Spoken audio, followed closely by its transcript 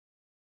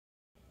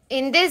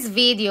In this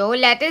video,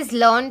 let us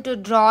learn to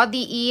draw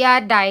the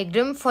ER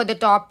diagram for the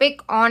topic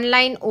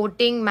Online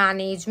Voting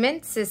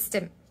Management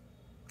System.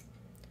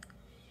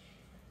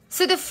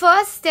 So the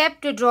first step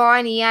to draw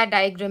an ER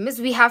diagram is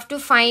we have to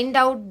find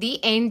out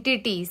the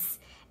entities.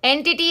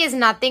 Entity is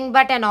nothing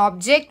but an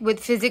object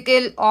with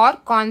physical or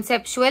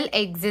conceptual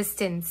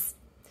existence.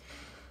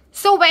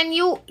 So when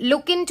you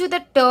look into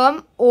the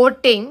term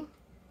voting,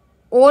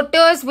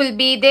 voters will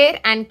be there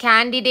and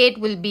candidate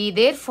will be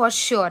there for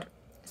sure.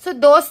 So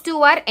those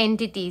two are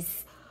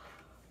entities.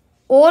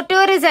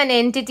 Voter is an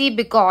entity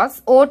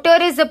because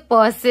voter is a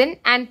person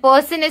and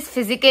person is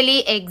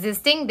physically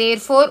existing.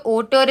 Therefore,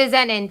 voter is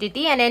an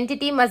entity and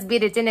entity must be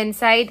written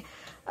inside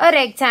a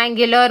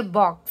rectangular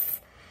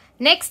box.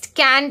 Next,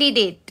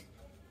 candidate.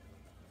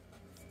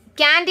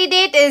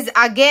 Candidate is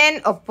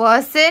again a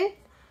person.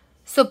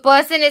 So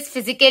person is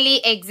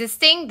physically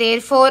existing.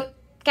 Therefore,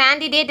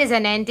 candidate is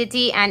an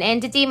entity and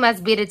entity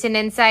must be written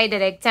inside a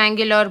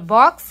rectangular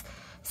box.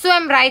 So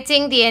I'm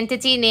writing the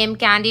entity name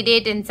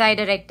candidate inside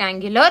a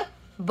rectangular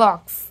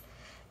box.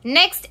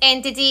 Next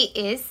entity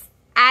is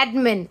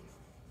admin.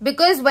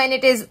 Because when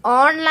it is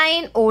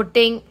online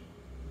voting,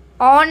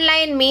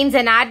 online means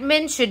an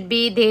admin should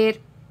be there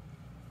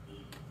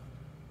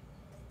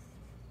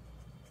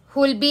who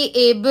will be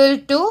able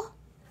to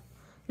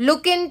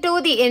look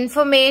into the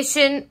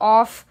information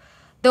of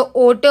the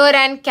voter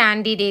and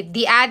candidate.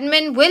 The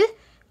admin will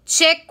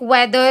check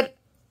whether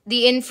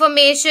the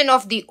information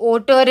of the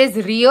voter is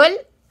real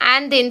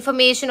and the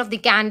information of the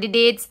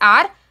candidates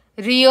are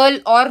real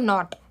or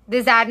not.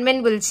 This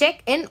admin will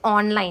check in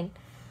online.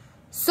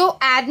 So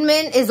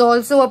admin is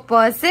also a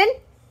person.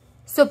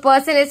 So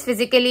person is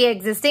physically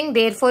existing.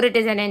 Therefore it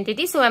is an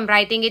entity. So I'm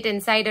writing it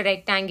inside a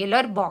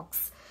rectangular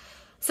box.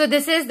 So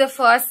this is the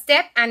first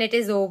step and it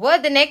is over.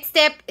 The next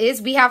step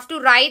is we have to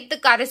write the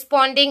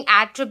corresponding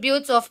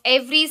attributes of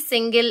every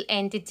single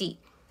entity.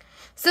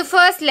 So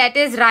first let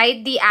us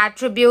write the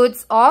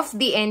attributes of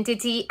the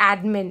entity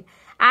admin.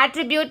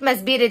 Attribute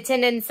must be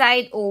written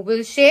inside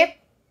oval shape.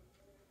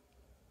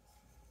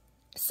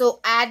 So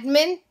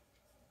admin,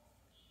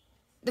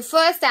 the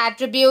first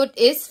attribute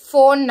is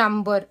phone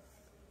number.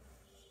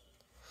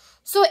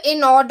 So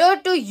in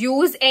order to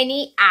use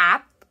any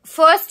app,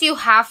 first you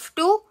have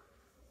to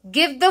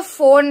give the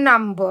phone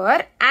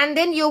number and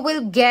then you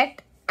will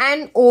get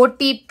an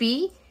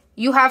OTP.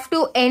 You have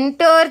to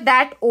enter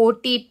that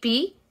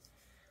OTP.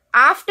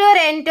 After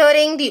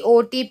entering the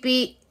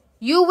OTP,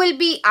 you will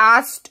be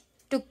asked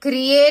to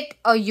create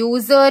a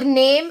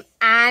username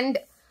and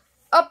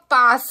a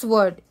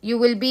password. You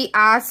will be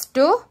asked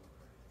to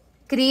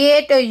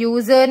create a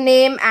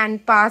username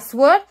and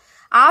password.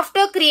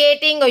 After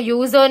creating a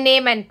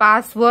username and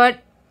password,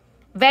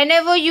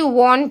 whenever you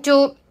want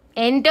to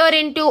enter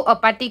into a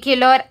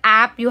particular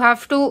app, you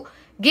have to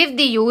give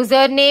the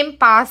username,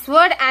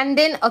 password, and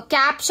then a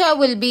captcha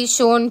will be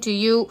shown to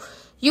you.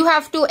 You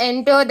have to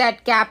enter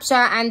that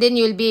captcha and then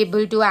you'll be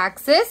able to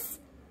access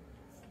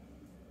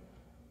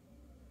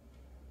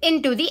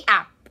into the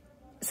app.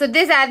 So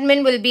this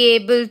admin will be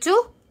able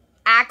to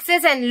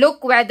access and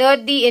look whether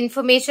the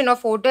information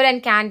of voter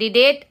and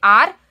candidate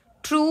are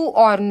true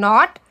or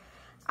not.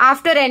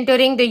 After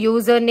entering the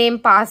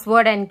username,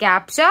 password and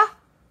captcha,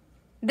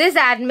 this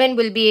admin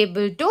will be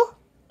able to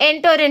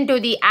enter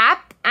into the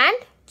app and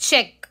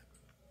check.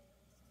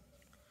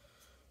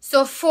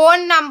 So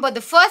phone number, the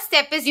first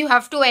step is you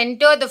have to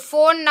enter the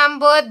phone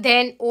number,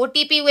 then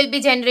OTP will be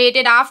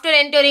generated. After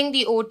entering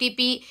the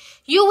OTP,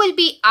 you will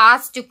be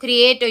asked to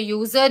create a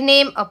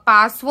username, a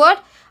password.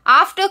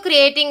 After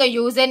creating a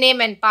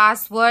username and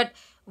password,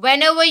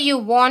 whenever you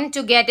want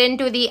to get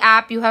into the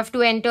app, you have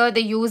to enter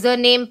the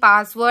username,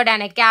 password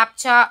and a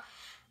captcha.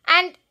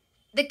 And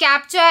the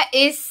captcha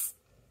is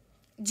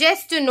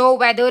just to know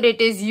whether it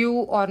is you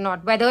or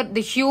not, whether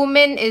the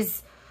human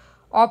is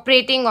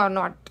operating or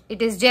not.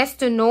 It is just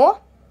to know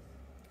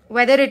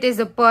whether it is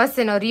a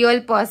person, a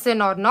real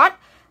person or not.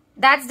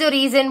 That's the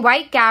reason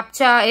why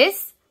captcha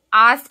is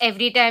asked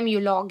every time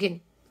you log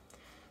in.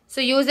 So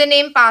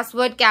username,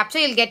 password,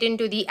 captcha, you'll get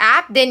into the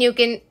app. Then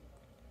the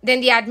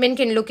admin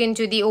can look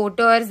into the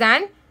voters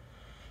and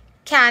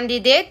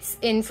candidates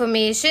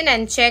information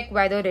and check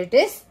whether it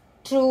is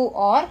true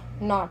or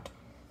not.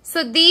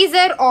 So these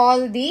are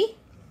all the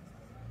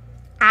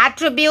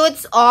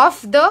attributes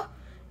of the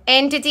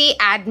entity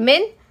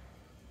admin.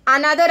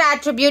 Another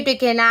attribute we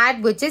can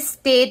add, which is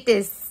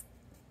status.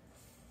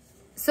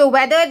 So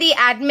whether the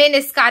admin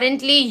is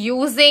currently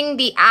using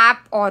the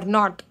app or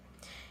not.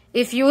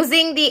 If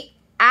using the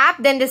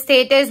app, then the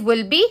status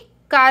will be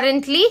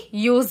currently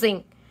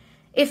using.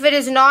 If it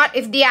is not,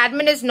 if the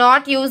admin is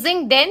not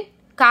using, then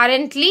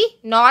currently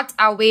not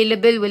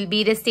available will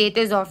be the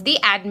status of the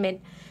admin.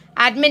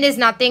 Admin is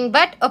nothing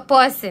but a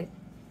person.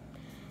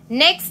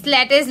 Next,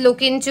 let us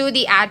look into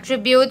the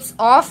attributes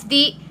of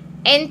the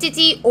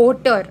entity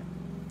voter.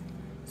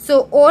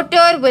 So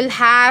voter will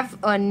have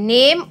a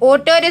name.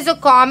 Voter is a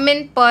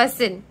common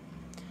person,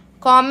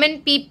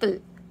 common people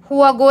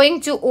who are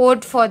going to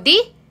vote for the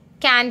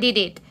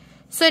candidate.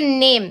 So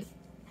name.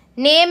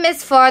 Name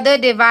is further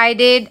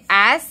divided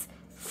as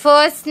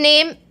first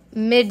name,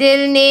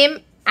 middle name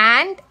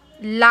and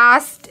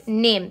last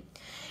name.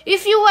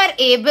 If you are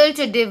able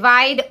to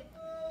divide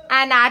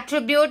an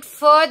attribute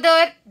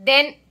further,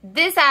 then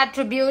this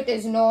attribute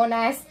is known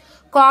as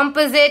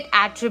composite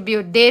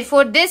attribute.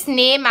 Therefore, this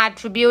name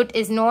attribute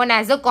is known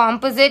as a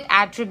composite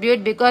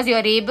attribute because you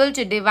are able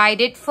to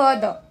divide it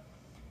further.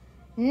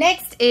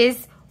 Next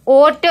is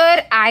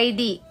voter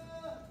ID.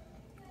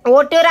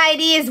 Voter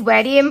ID is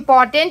very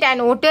important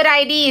and voter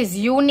ID is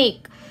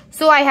unique.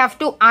 So I have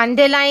to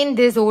underline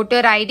this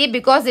voter ID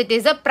because it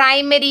is a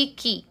primary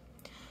key.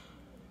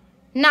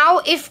 Now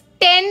if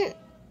 10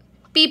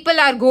 people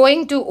are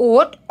going to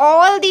vote,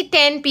 all the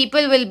 10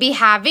 people will be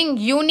having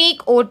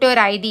unique voter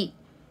ID.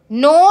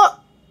 No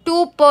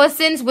two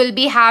persons will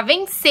be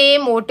having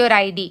same voter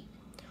ID.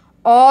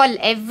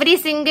 Every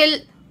single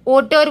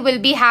voter will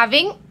be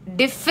having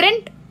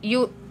different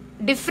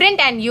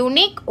and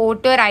unique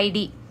voter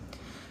ID.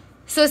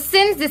 So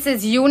since this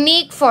is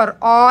unique for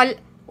all,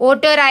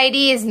 voter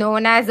ID is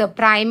known as a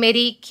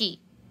primary key.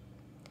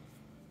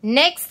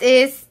 Next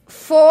is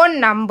phone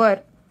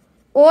number.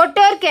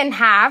 Voter can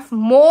have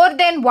more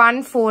than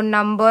one phone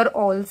number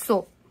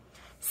also.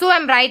 So I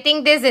am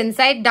writing this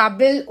inside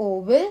double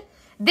oval.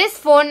 This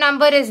phone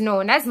number is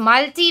known as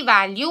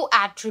multi-value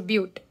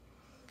attribute.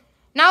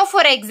 Now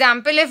for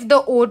example, if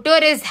the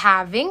voter is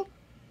having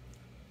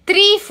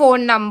 3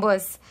 phone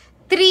numbers.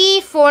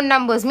 3 phone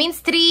numbers means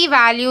 3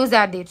 values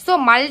are there. So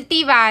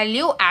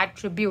multi-value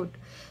attribute.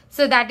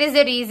 So that is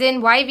the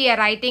reason why we are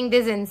writing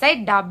this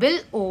inside double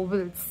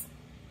ovals.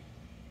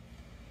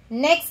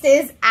 Next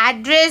is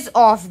address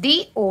of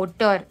the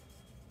voter.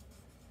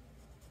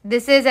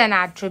 This is an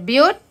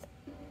attribute.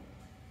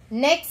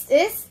 Next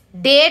is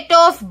date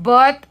of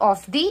birth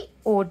of the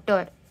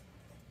voter.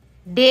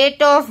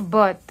 Date of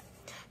birth.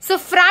 So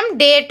from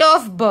date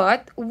of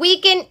birth,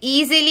 we can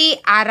easily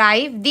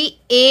arrive the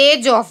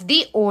age of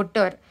the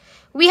voter.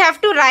 We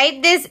have to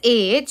write this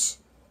age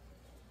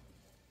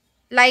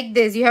like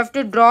this. You have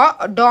to draw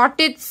a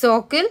dotted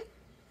circle,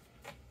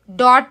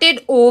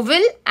 dotted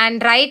oval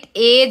and write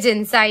age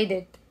inside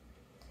it.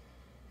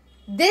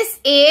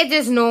 This age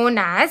is known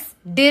as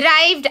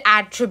derived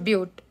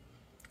attribute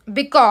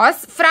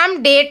because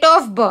from date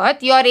of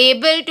birth you are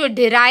able to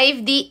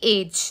derive the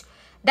age.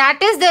 That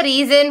is the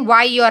reason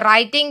why you are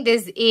writing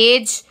this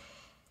age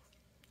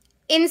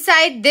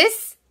inside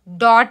this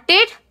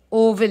dotted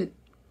oval.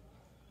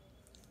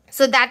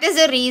 So that is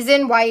the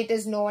reason why it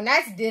is known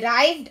as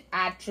derived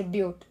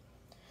attribute.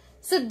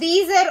 So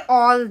these are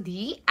all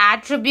the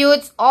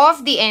attributes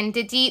of the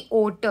entity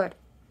voter.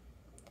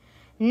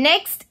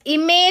 Next,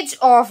 image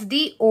of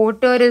the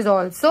voter is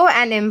also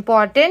an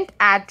important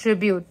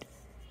attribute.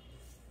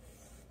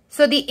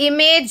 So the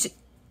image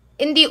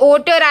in the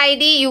voter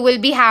ID you will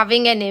be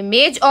having an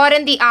image, or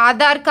in the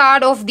Aadhaar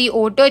card of the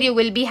voter you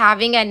will be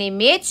having an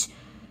image.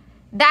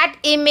 That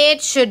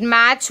image should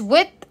match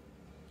with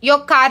your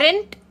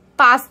current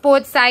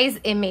passport size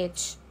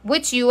image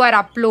which you are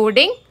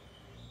uploading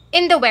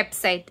in the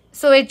website.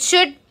 So it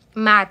should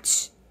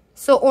match.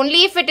 So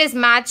only if it is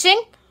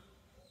matching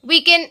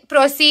we can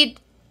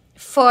proceed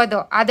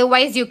further,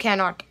 otherwise you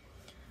cannot.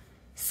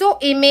 So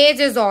image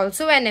is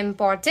also an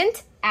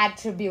important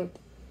attribute.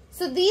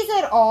 So these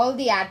are all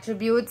the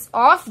attributes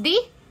of the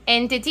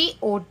entity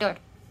voter.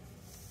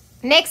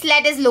 Next,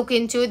 let us look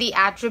into the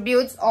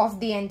attributes of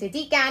the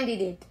entity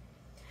candidate.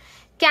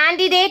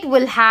 Candidate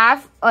will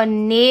have a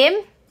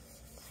name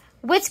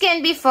which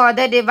can be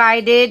further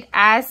divided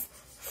as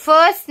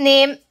first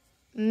name,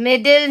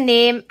 middle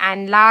name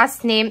and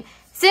last name.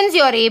 Since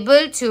you are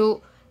able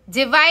to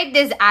divide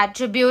this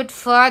attribute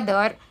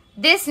further,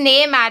 this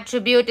name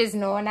attribute is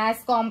known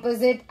as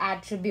composite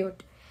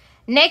attribute.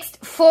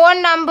 Next,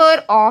 phone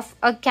number of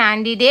a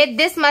candidate.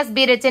 This must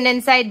be written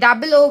inside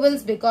double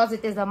ovals because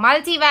it is a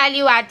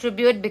multi-value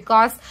attribute,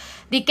 because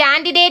the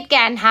candidate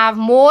can have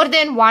more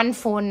than one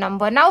phone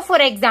number. Now, for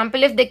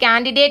example, if the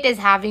candidate is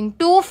having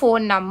 2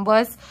 phone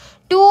numbers,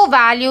 2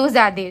 values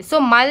are there. So,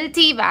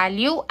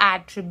 multi-value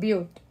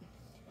attribute.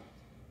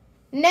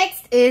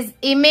 Next is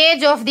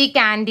image of the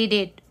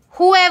candidate.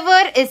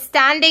 Whoever is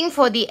standing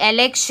for the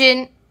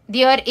election,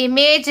 their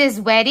image is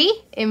very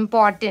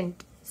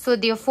important. So,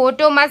 their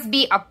photo must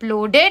be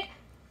uploaded.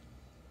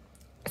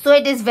 So,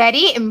 it is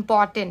very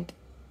important.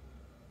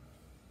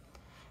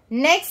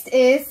 Next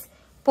is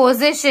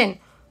position.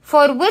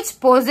 For which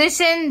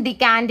position the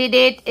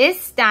candidate is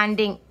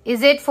standing.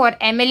 Is it for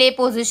MLA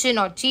position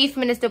or Chief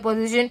Minister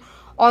position,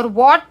 or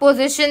what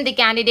position the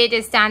candidate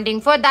is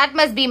standing for? That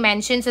must be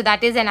mentioned. So,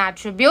 that is an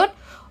attribute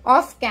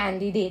of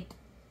candidate.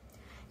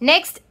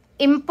 Next,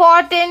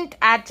 important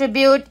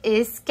attribute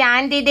is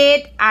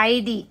candidate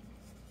ID.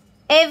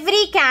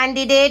 Every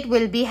candidate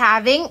will be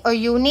having a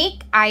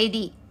unique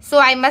ID. So,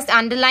 I must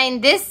underline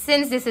this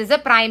since this is a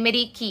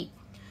primary key.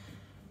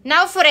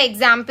 Now, for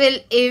example,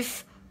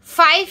 if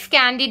 5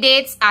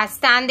 candidates are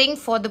standing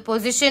for the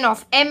position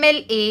of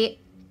MLA,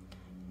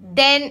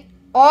 then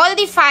all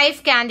the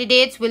 5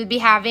 candidates will be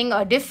having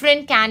a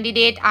different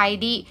candidate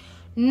ID.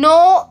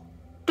 No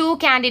 2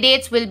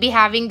 candidates will be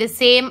having the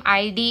same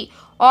ID,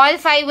 All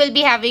 5 will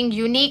be having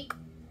unique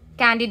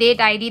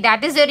candidate ID.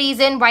 That is the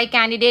reason why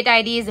candidate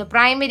ID is a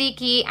primary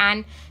key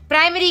and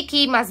primary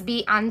key must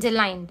be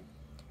underlined.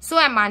 So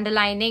I'm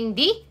underlining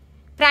the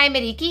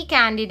primary key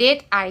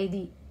candidate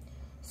ID.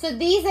 So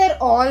these are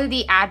all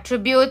the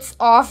attributes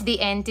of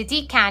the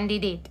entity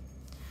candidate.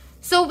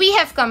 So we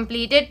have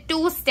completed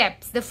 2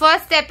 steps. The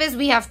first step is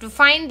we have to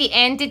find the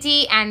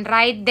entity and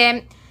write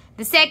them.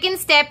 The second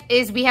step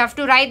is we have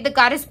to write the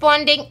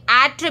corresponding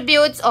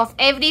attributes of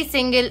every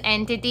single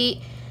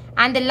entity.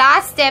 And the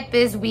last step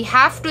is we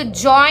have to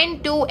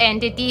join 2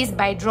 entities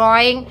by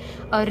drawing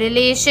a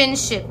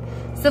relationship.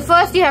 So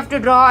first you have to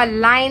draw a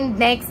line,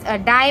 next a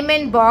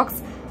diamond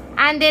box,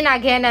 and then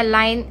again a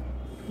line,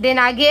 then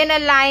again a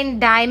line,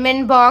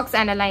 diamond box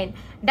and a line.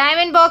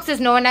 Diamond box is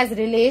known as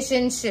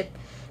relationship.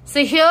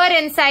 So here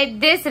inside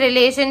this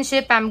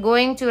relationship, I'm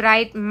going to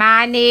write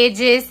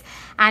manages,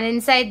 and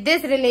inside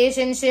this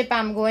relationship,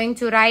 I'm going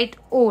to write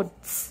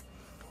oats.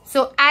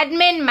 So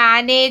admin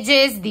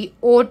manages the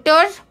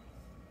oater.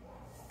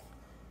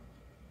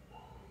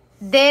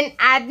 Then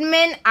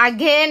admin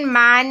again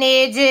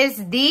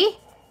manages the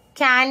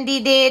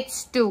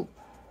candidates too.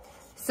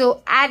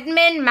 So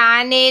admin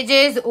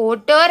manages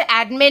oater,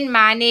 admin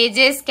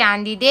manages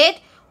candidate,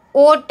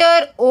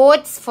 oater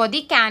oats for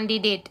the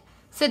candidate.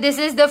 So this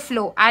is the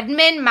flow.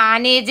 Admin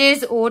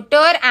manages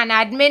oater and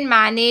admin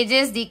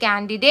manages the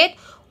candidate.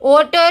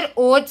 Oater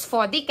oats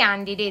for the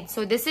candidate.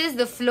 So this is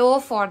the flow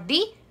for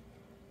the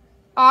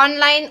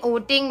online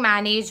voting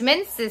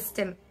management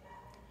system.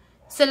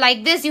 So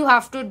like this you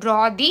have to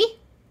draw the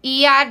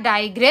ER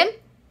diagram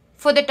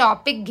for the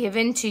topic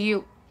given to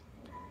you.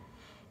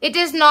 It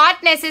is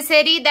not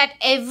necessary that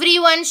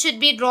everyone should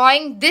be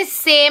drawing this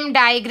same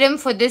diagram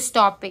for this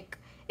topic.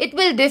 It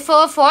will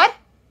differ for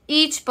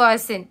each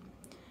person.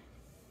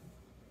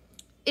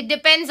 It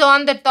depends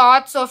on the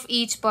thoughts of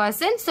each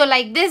person. So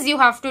like this you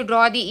have to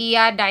draw the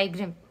ER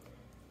diagram.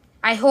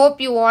 I hope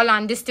you all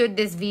understood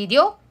this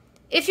video.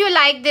 If you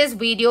like this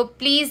video,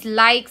 please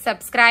like,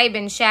 subscribe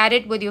and share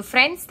it with your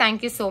friends.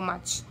 Thank you so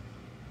much.